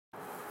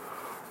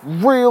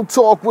Real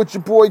talk with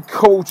your boy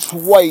Coach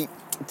White.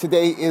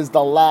 Today is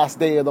the last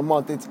day of the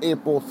month. It's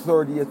April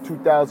 30th,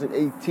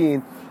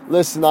 2018.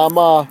 Listen, I'm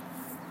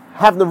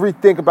having to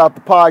rethink about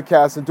the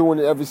podcast and doing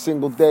it every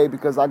single day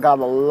because I got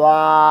a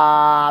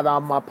lot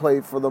on my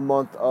plate for the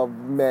month of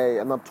May,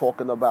 and I'm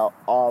talking about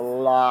a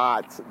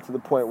lot to the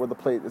point where the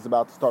plate is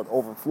about to start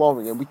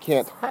overflowing, and we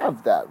can't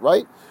have that,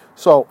 right?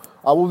 So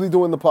I will be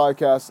doing the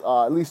podcast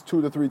at least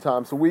 2 to 3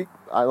 times a week.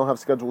 I don't have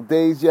scheduled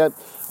days yet.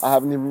 I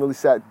haven't even really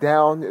sat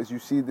down. As you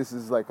see, this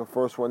is like the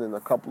first one in a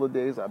couple of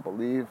days, I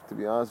believe. To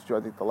be honest with you, I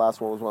think the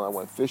last one was when I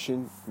went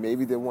fishing.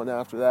 Maybe did one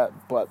after that.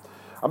 But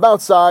I'm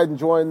outside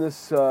enjoying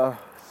this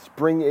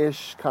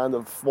spring-ish kind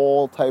of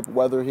fall-type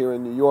weather here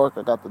in New York.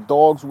 I got the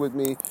dogs with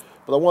me.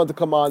 But I wanted to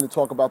come on and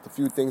talk about the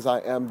few things I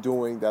am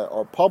doing that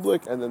are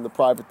public and then the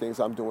private things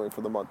I'm doing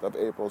for the month of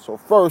April. So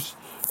first,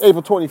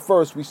 April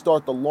 21st, we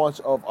start the launch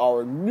of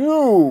our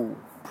new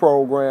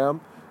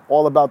program,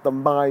 all about the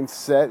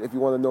mindset. If you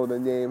want to know the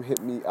name,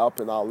 hit me up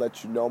and I'll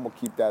let you know. I'm going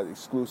to keep that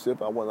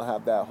exclusive. I want to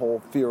have that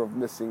whole fear of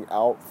missing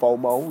out,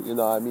 FOMO, you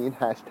know what I mean?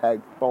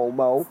 Hashtag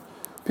FOMO.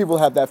 People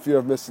have that fear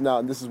of missing out,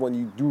 and this is one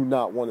you do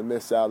not want to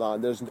miss out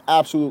on. There's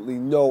absolutely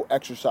no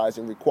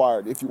exercising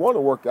required. If you want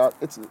to work out,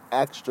 it's an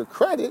extra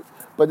credit,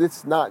 but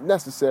it's not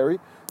necessary.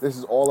 This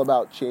is all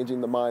about changing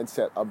the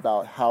mindset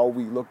about how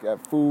we look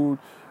at food,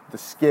 the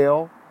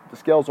scale. The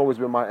scale's always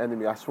been my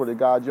enemy. I swear to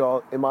God,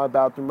 y'all, in my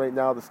bathroom right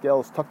now, the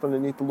scale is tucked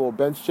underneath the little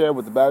bench chair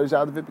with the batteries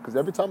out of it, because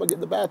every time I get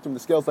in the bathroom,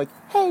 the scale's like,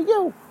 hey,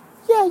 you,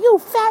 yeah, you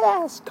fat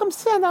ass, come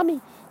stand on me.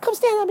 Come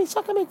stand on me so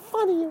I can make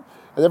fun of you.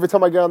 And every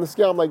time I get on the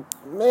scale, I'm like,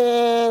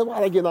 man,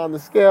 why'd I get on the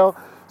scale?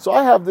 So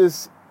I have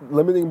this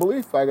limiting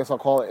belief, I guess I'll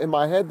call it, in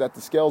my head that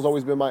the scale's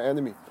always been my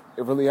enemy.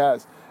 It really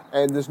has.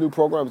 And this new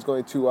program is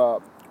going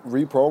to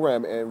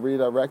reprogram and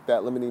redirect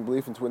that limiting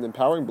belief into an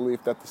empowering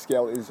belief that the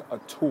scale is a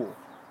tool.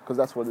 Because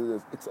that's what it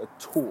is. It's a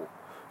tool.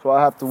 So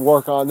I have to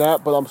work on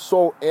that. But I'm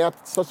so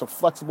amped. It's such a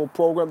flexible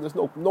program. There's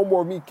no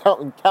more me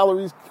counting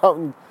calories,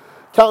 counting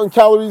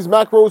calories,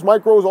 macros,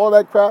 micros, all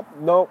that crap.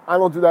 No, I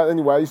don't do that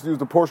anyway. I used to use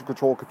the portion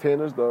control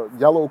containers, the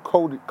yellow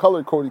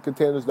color-coded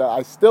containers that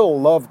I still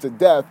love to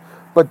death,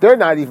 but they're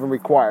not even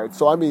required.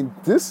 So, I mean,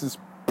 this is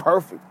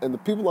perfect. And the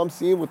people I'm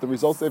seeing with the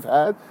results they've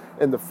had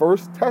in the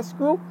first test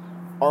group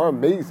are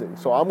amazing.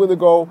 So I'm going to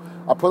go,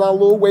 I put on a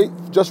little weight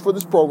just for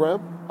this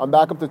program. I'm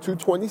back up to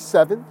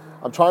 227.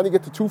 I'm trying to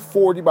get to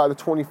 240 by the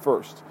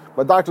 21st.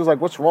 My doctor's like,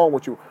 what's wrong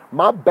with you?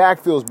 My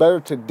back feels better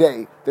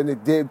today than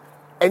it did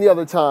any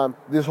other time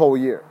this whole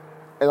year.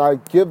 And I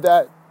give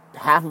that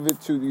half of it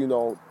to,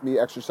 me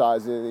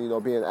exercising,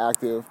 being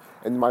active,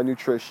 and my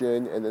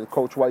nutrition, and then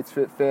Coach White's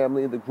Fit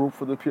Family, the group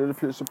for the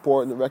peer-to-peer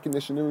support and the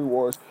recognition and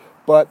rewards.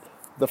 But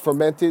the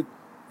fermented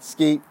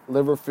skate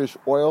liverfish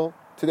oil,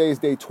 today is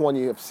day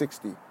 20 of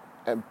 60.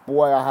 And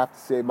boy, I have to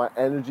say, my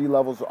energy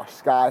levels are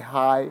sky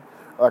high.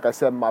 Like I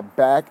said, my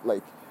back,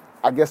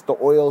 I guess the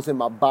oils in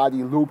my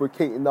body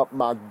lubricating up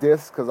my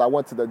discs, because I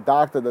went to the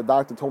doctor. The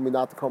doctor told me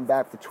not to come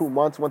back for 2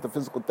 months. Went to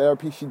physical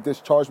therapy. She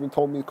discharged me,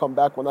 told me to come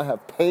back when I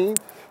have pain.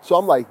 So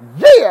I'm like,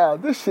 yeah,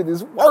 this shit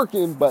is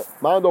working, but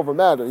mind over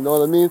matter, you know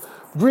what I mean?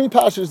 Green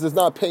Pastures does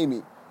not pay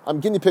me. I'm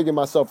guinea pigging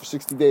myself for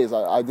 60 days.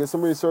 I did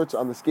some research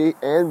on the skate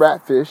and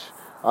ratfish.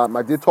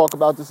 I did talk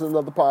about this in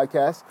another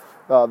podcast.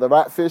 The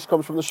ratfish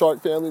comes from the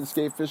shark family. The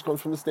skatefish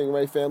comes from the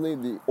stingray family.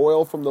 The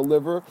oil from the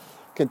liver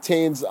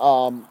contains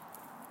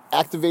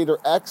Activator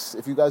X.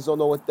 If you guys don't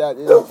know what that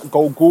is,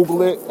 go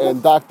Google it.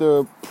 And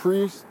Dr.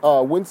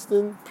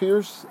 Winston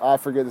Pierce, I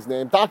forget his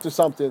name, Dr.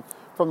 something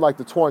from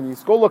the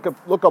 20s. Go look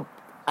up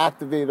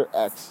Activator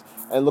X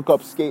and look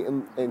up skate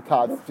and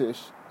codfish,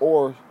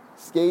 or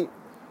skate,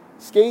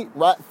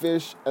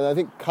 ratfish, and I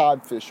think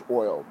codfish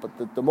oil.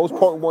 But the most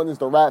potent one is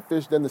the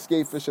ratfish, then the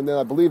skatefish, and then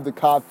I believe the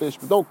codfish.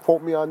 But don't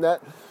quote me on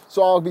that.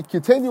 So I'll be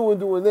continuing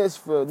doing this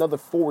for another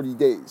 40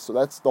 days. So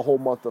that's the whole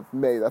month of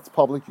May. That's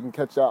public. You can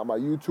catch that on my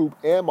YouTube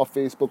and my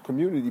Facebook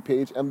community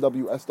page,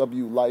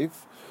 MWSW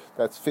Life.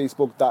 That's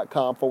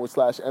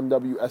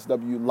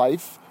facebook.com/MWSW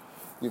Life.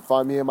 You can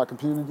find me in my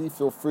community.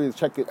 Feel free to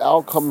check it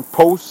out. Come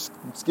post.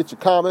 Just get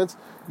your comments.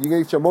 You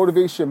get your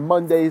Motivation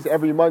Mondays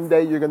every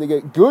Monday. You're going to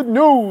get good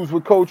news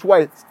with Coach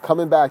White. It's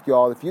coming back,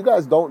 y'all. If you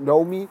guys don't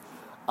know me,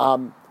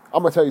 I'm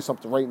going to tell you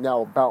something right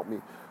now about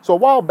me. So a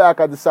while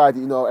back, I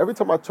decided, every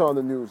time I turn on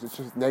the news, it's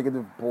just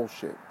negative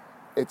bullshit.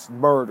 It's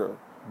murder,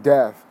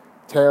 death,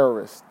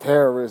 terrorists,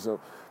 terrorism,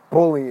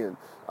 bullying,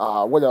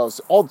 what else?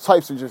 All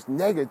types of just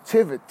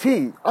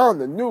negativity on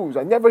the news.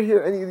 I never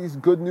hear any of these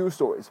good news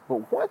stories.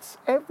 But once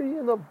every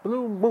in a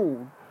blue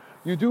moon,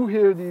 you do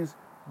hear these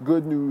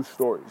good news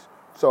stories.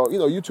 So,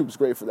 YouTube's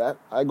great for that.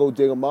 I go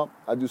dig them up.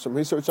 I do some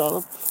research on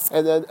them.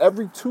 And then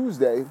every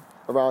Tuesday,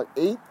 around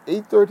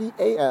 8:30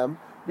 a.m.,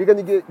 you're going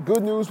to get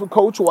good news with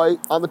Coach White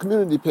on the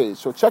community page.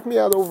 So check me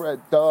out over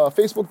at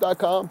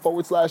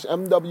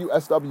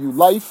facebook.com/MWSW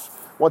Life.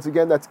 Once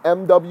again, that's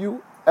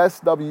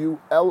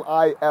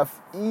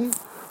MWSWLIFE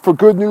for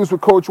good news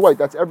with Coach White.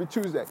 That's every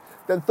Tuesday.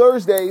 Then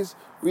Thursdays,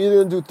 we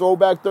either do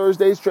Throwback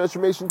Thursdays,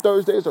 Transformation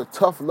Thursdays, or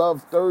Tough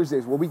Love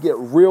Thursdays, where we get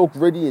real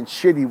gritty and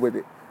shitty with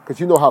it. because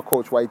you know how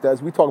Coach White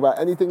does. We talk about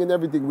anything and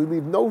everything. We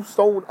leave no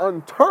stone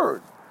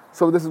unturned.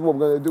 So this is what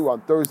we're going to do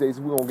on Thursdays.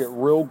 We're going to get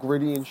real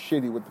gritty and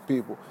shitty with the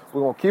people.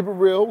 We're going to keep it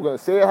real. We're going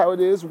to say it how it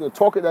is. We're going to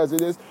talk it as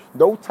it is.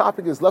 No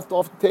topic is left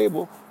off the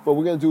table, but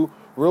we're going to do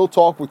real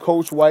talk with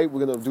Coach White.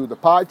 We're going to do the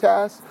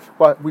podcast,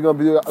 but we're going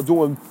to be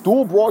doing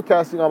dual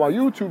broadcasting on my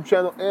YouTube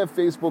channel and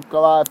Facebook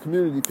Live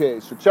community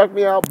page. So check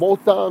me out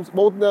both of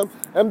them.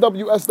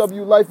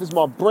 MWSW Life is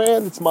my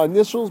brand. It's my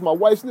initials, my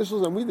wife's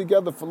initials, and we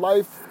together for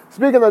life.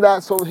 Speaking of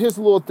that, so here's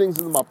the little things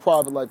in my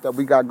private life that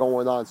we got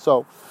going on.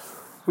 So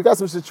we got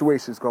some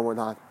situations going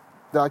on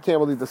that I can't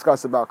really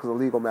discuss about because of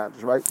legal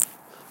matters, right?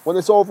 When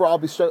it's over, I'll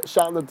be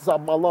shouting at the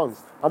top of my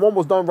lungs. I'm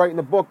almost done writing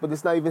the book, but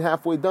it's not even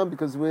halfway done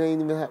because we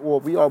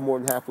are more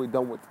than halfway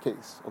done with the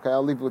case. Okay,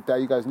 I'll leave it with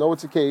that. You guys know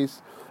it's a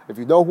case. If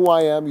you know who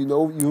I am, you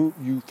know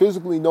you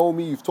physically know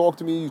me. You've talked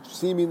to me. You've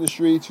seen me in the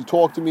streets. You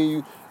talk to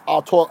me.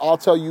 I'll talk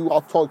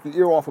your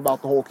ear off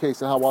about the whole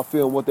case and how I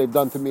feel and what they've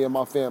done to me and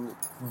my family.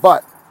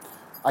 But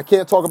I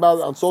can't talk about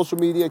it on social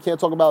media. I can't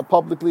talk about it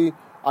publicly.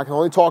 I can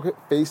only talk it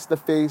face to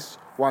face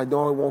where I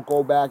know it won't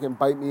go back and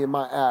bite me in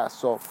my ass.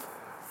 So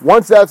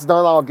once that's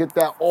done, I'll get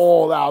that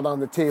all out on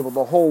the table.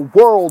 The whole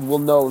world will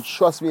know.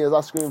 Trust me as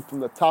I scream from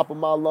the top of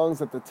my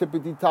lungs at the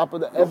tippity top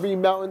of every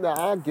mountain that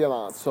I get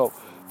on. So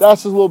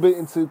that's just a little bit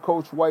into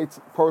Coach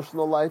White's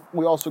personal life.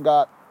 We also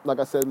got, like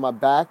I said, my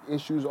back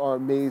issues are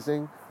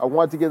amazing. I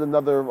wanted to get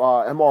another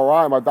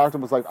MRI. My doctor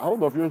was like, I don't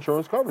know if your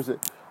insurance covers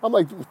it. I'm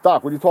like,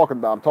 Doc, what are you talking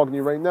about? I'm talking to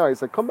you right now.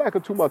 He's like, come back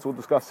in 2 months. We'll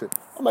discuss it.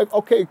 I'm like,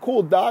 okay,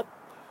 cool, Doc.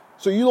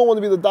 So you don't want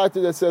to be the doctor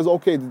that says,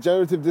 okay,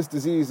 degenerative disc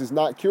disease is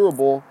not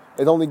curable.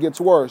 It only gets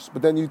worse.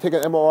 But then you take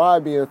an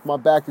MRI, being if my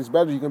back is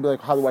better, you can be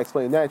like, how do I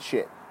explain that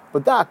shit?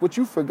 But Doc, what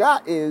you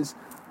forgot is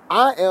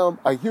I am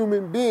a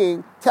human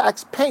being,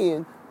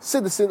 tax-paying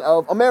citizen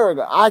of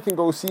America. I can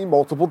go see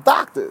multiple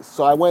doctors.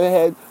 So I went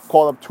ahead,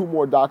 called up 2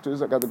 more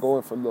doctors. I got to go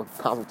in for the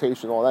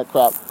consultation, all that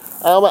crap.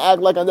 And I'm going to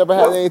act like I never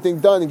had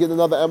anything done and get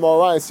another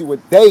MRI and see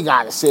what they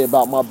got to say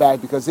about my back.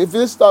 Because if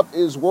this stuff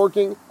is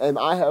working and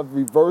I have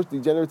reversed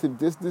degenerative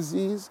disc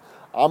disease,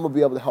 I'm going to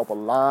be able to help a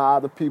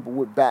lot of people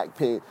with back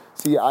pain.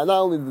 See, I not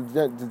only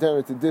the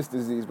degenerative disc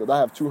disease, but I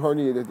have 2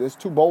 herniated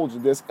discs, 2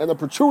 bulging discs, and a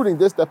protruding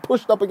disc that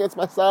pushed up against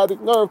my sciatic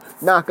nerve.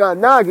 Knock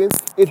on noggin,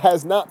 it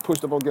has not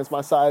pushed up against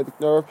my sciatic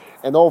nerve.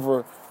 And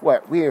over,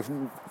 we have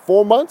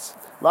 4 months?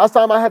 Last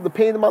time I had the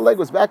pain in my leg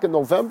was back in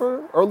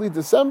November, early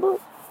December.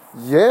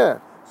 Yeah,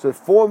 so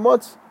 4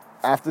 months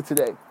after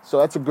today. So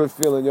that's a good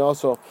feeling, y'all.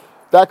 So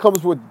that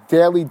comes with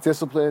daily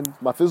discipline.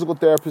 My physical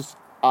therapist,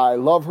 I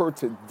love her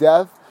to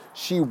death.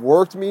 She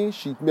worked me.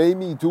 She made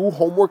me do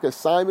homework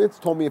assignments,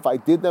 told me if I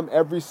did them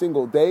every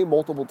single day,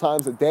 multiple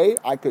times a day,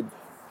 I could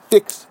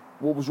fix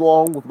what was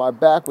wrong with my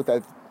back, with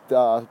that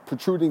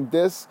protruding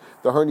disc,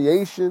 the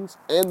herniations,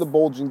 and the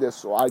bulging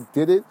disc. So I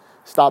did it,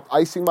 stopped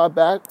icing my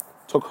back,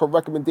 took her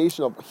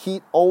recommendation of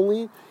heat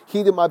only,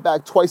 heated my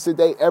back twice a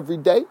day, every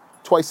day.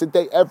 Twice a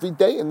day, every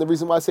day. And the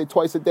reason why I say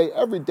twice a day,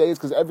 every day is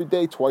because every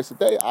day, twice a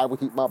day, I would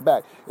heat my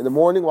back. In the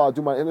morning while I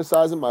do my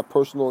exercising, my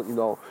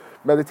personal,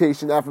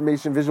 meditation,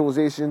 affirmation,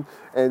 visualization,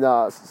 and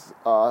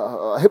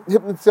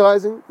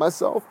hypnotizing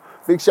myself.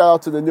 Big shout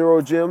out to the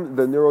Neuro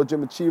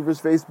Gym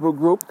Achievers Facebook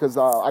group because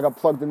I got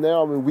plugged in there.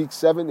 I'm in week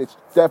 7. It's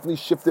definitely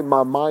shifted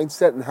my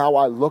mindset and how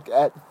I look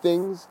at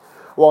things.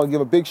 Well, I'll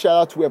give a big shout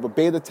out to, we have a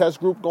beta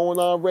test group going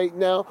on right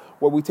now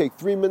where we take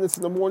 3 minutes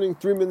in the morning,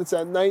 3 minutes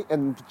at night,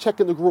 and check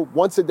in the group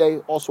once a day,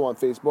 also on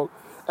Facebook.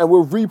 And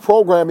we're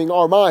reprogramming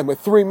our mind with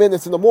 3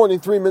 minutes in the morning,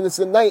 3 minutes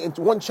at night, and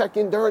 1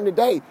 check-in during the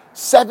day.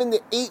 7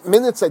 to 8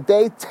 minutes a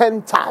day,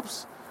 10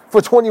 tops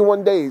for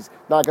 21 days.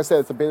 Now, like I said,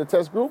 it's a beta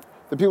test group.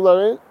 The people that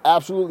are in,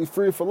 absolutely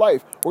free for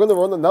life. We're going to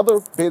run another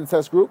beta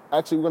test group.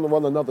 Actually, we're going to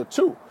run another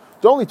 2.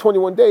 They're only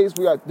 21 days.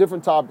 We got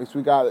different topics.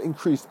 We got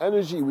increased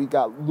energy. We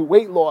got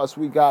weight loss.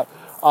 We got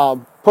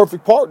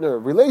perfect partner,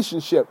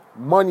 relationship.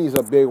 Money is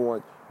a big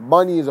one.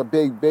 Money is a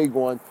big, big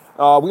one.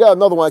 We got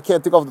another one I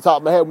can't think off the top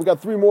of my head. We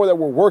got 3 more that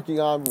we're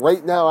working on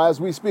right now as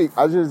we speak.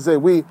 I just say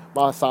we,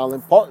 my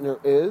silent partner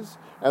is,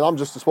 and I'm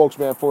just the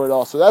spokesman for it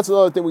all. So that's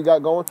another thing we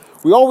got going.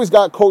 We always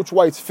got Coach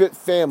White's Fit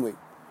Family.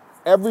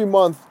 Every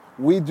month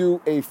we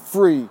do a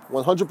free,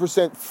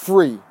 100%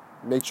 free,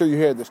 make sure you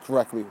hear this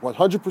correctly,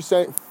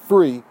 100%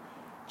 free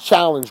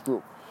challenge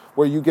group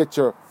where you get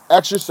your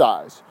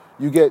exercise,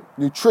 you get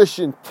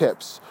nutrition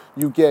tips,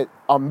 you get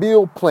a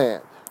meal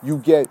plan, you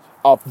get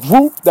a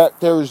group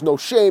that there is no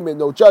shame and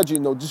no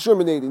judging, no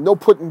discriminating, no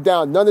putting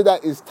down. None of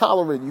that is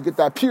tolerated. You get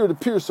that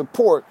peer-to-peer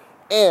support,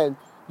 and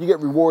you get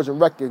rewards and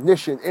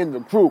recognition in the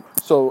group.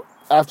 So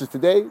after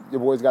today, your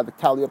boys got to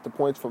tally up the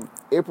points from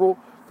April.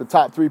 The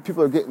top 3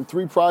 people are getting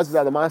 3 prizes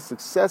out of my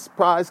Success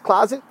Prize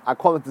Closet. I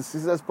call it the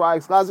Success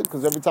Prize Closet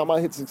because every time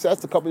I hit success,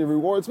 the company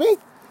rewards me.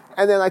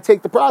 And then I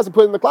take the prize and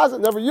put it in the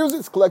closet, never use it.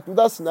 It's collecting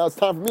dust, and now it's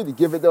time for me to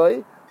give it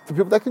away to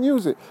people that can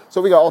use it.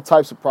 So we got all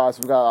types of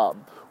prizes. We got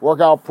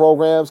workout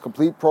programs,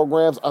 complete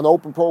programs,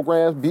 unopened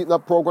programs, beaten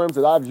up programs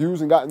that I've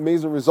used and gotten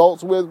amazing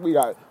results with. We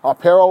got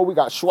apparel, we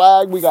got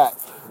swag, we got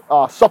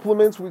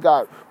supplements, we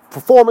got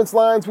performance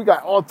lines. We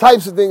got all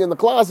types of things in the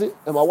closet.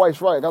 And my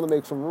wife's right. I got to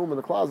make some room in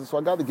the closet, so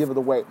I got to give it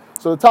away.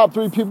 So the top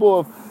 3 people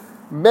of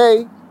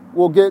May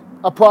will get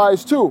a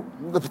prize too.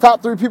 The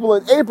top 3 people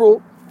in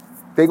April,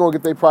 they're going to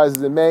get their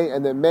prizes in May.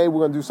 And then May,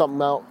 we're going to do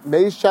something out.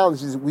 May's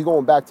challenge is we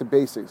going back to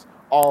basics.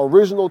 Our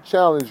original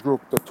challenge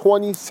group, the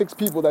 26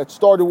 people that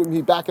started with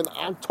me back in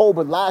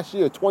October last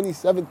year,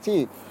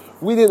 2017,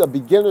 we did a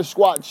beginner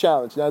squat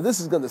challenge. Now, this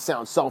is going to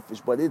sound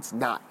selfish, but it's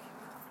not.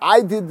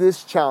 I did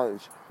this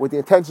challenge with the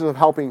intention of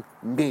helping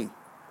me.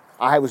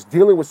 I was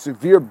dealing with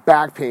severe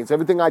back pains,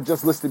 everything I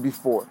just listed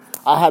before.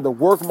 I had to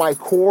work my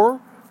core,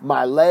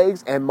 my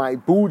legs, and my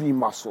booty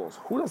muscles.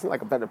 Who doesn't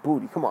like a better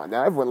booty? Come on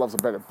now, everyone loves a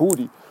better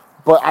booty.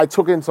 But I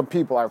took in some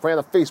people. I ran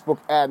a Facebook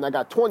ad, and I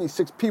got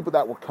 26 people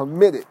that were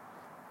committed.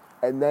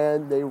 And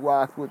then they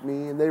rocked with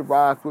me, and they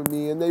rocked with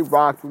me, and they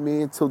rocked with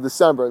me until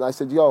December. And I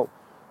said, yo,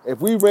 if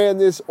we ran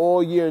this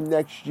all year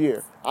next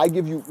year, I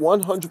give you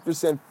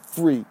 100%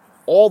 free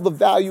all the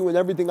value and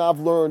everything I've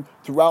learned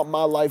throughout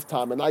my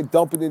lifetime, and I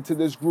dump it into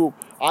this group.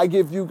 I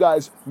give you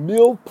guys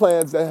meal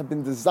plans that have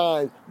been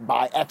designed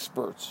by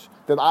experts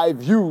that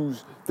I've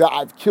used, that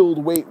I've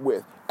killed weight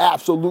with,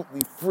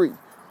 absolutely free.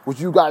 Would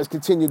you guys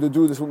continue to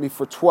do this with me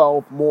for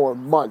 12 more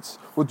months?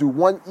 We'll do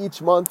one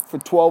each month for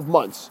 12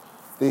 months.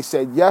 They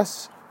said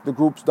yes. The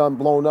group's done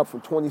blown up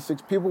from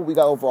 26 people. We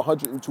got over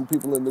 102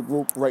 people in the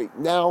group right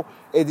now.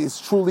 It is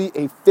truly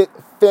a fit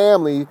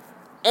family,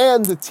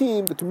 and the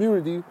team, the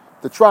community,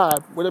 the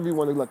tribe, whatever you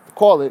want to like to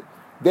call it,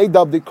 they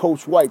dubbed it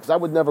Coach White, because I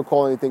would never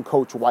call anything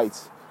Coach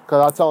White's.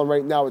 Because I'll tell them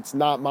right now, it's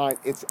not mine,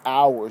 it's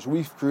ours.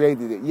 We've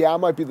created it. Yeah, I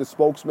might be the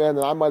spokesman,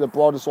 and I might have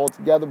brought us all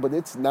together, but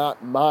it's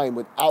not mine.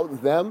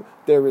 Without them,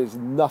 there is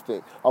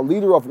nothing. A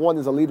leader of one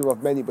is a leader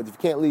of many, but if you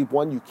can't lead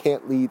one, you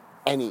can't lead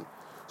any.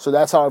 So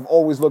that's how I've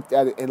always looked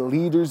at it, and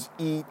leaders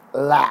eat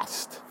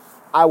last.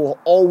 I will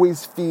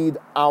always feed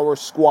our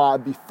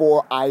squad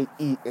before I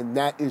eat, and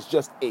that is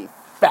just a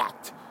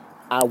fact.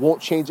 I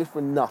won't change it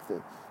for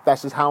nothing.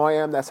 That's just how I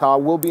am. That's how I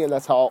will be, and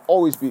that's how I'll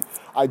always be.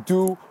 I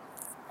do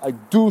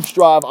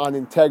strive on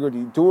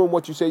integrity. Doing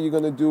what you say you're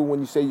going to do when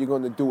you say you're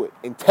going to do it.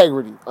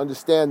 Integrity.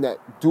 Understand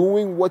that.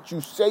 Doing what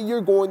you say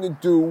you're going to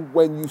do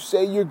when you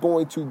say you're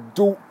going to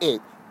do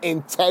it.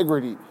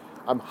 Integrity.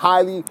 I'm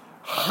highly,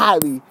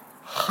 highly,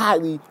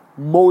 highly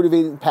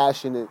motivated and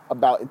passionate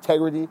about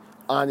integrity,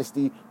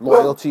 honesty,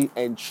 loyalty,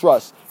 and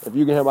trust. If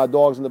you can hear my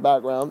dogs in the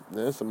background,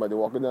 there's somebody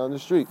walking down the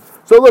street.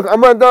 So look,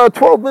 I'm at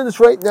 12 minutes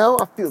right now.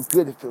 I feel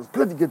good. It feels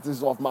good to get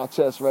this off my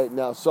chest right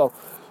now. So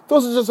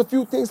those are just a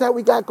few things that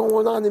we got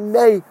going on in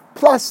May.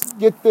 Plus,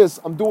 get this,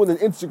 I'm doing an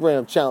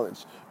Instagram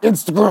challenge.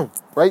 Instagram,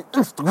 right?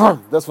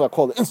 Instagram. That's what I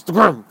call it.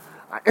 Instagram.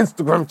 An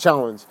Instagram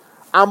challenge.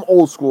 I'm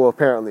old school,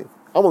 apparently.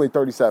 I'm only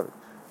 37.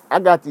 I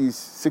got these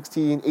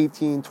 16,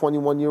 18,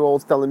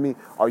 21-year-olds telling me,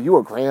 are you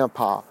a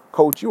grandpa?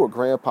 Coach, you a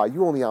grandpa.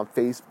 You only on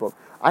Facebook.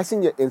 I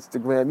seen your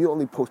Instagram. You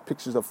only post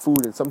pictures of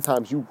food, and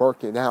sometimes you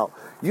working out.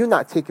 You're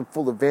not taking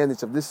full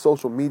advantage of this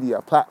social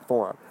media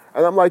platform.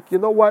 And I'm like, you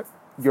know what?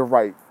 You're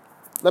right.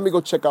 Let me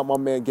go check out my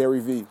man, Gary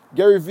V.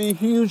 Gary V,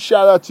 huge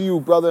shout out to you,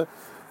 brother.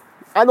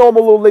 I know I'm a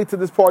little late to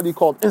this party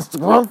called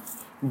Instagram,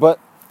 but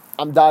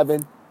I'm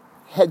diving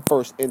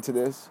headfirst into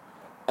this,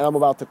 and I'm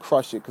about to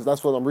crush it, because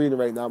that's what I'm reading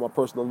right now, my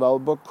personal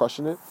development book,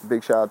 Crushing It.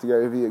 Big shout out to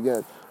Gary V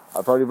again.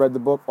 I've already read the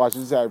book. Well, I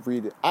should say I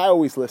read it. I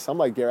always listen. I'm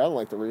like Gary, I don't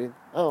like to read.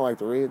 I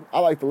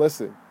like to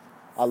listen.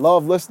 I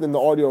love listening to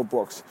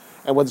audiobooks.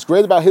 And what's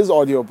great about his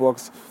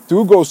audiobooks,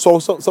 dude goes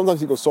sometimes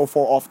he goes so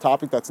far off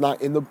topic that's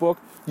not in the book,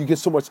 you get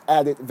so much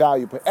added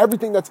value. But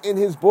everything that's in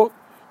his book,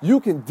 you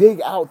can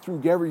dig out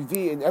through Gary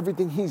V and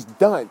everything he's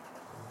done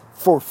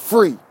for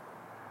free.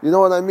 You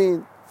know what I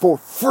mean? For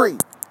free.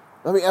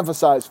 Let me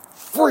emphasize,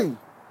 free.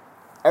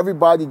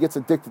 Everybody gets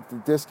addicted to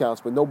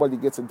discounts, but nobody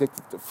gets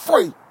addicted to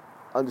free.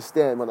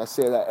 Understand when I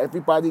say that.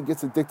 Everybody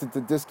gets addicted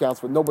to discounts,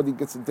 but nobody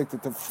gets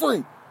addicted to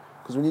free.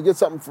 Because when you get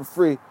something for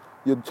free,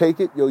 you'll take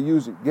it, you'll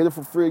use it. Get it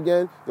for free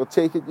again, you'll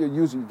take it, you'll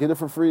use it. You get it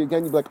for free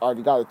again, you'll be like, all right,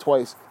 you got it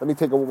twice. Let me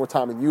take it one more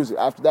time and use it.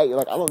 After that, you're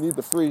like, I don't need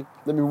the free.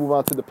 Let me move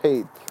on to the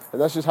paid.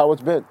 And that's just how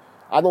it's been.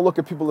 I don't look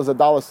at people as a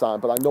dollar sign,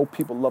 but I know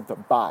people love to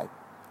buy.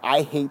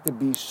 I hate to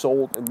be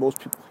sold, and most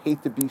people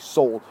hate to be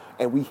sold.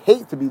 And we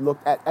hate to be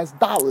looked at as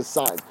dollar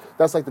signs.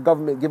 That's like the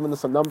government giving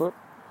us a number,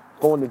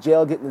 going to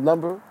jail, getting the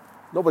number.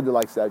 Nobody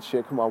likes that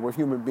shit. Come on, we're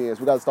human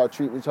beings. We got to start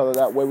treating each other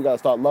that way. We got to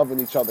start loving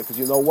each other, because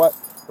you know what?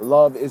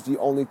 Love is the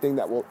only thing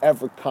that will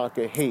ever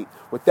conquer hate.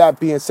 With that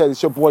being said,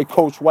 it's your boy,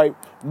 Coach White,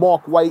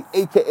 Mark White,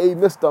 a.k.a.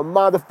 Mr.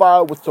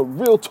 Modifier, with some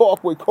Real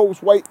Talk with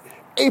Coach White,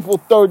 April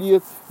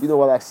 30th. You know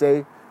what I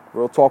say?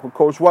 Real Talk with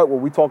Coach White, where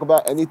we talk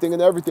about anything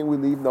and everything. We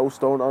leave no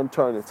stone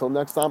unturned. Until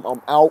next time,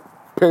 I'm out.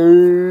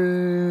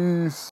 Peace.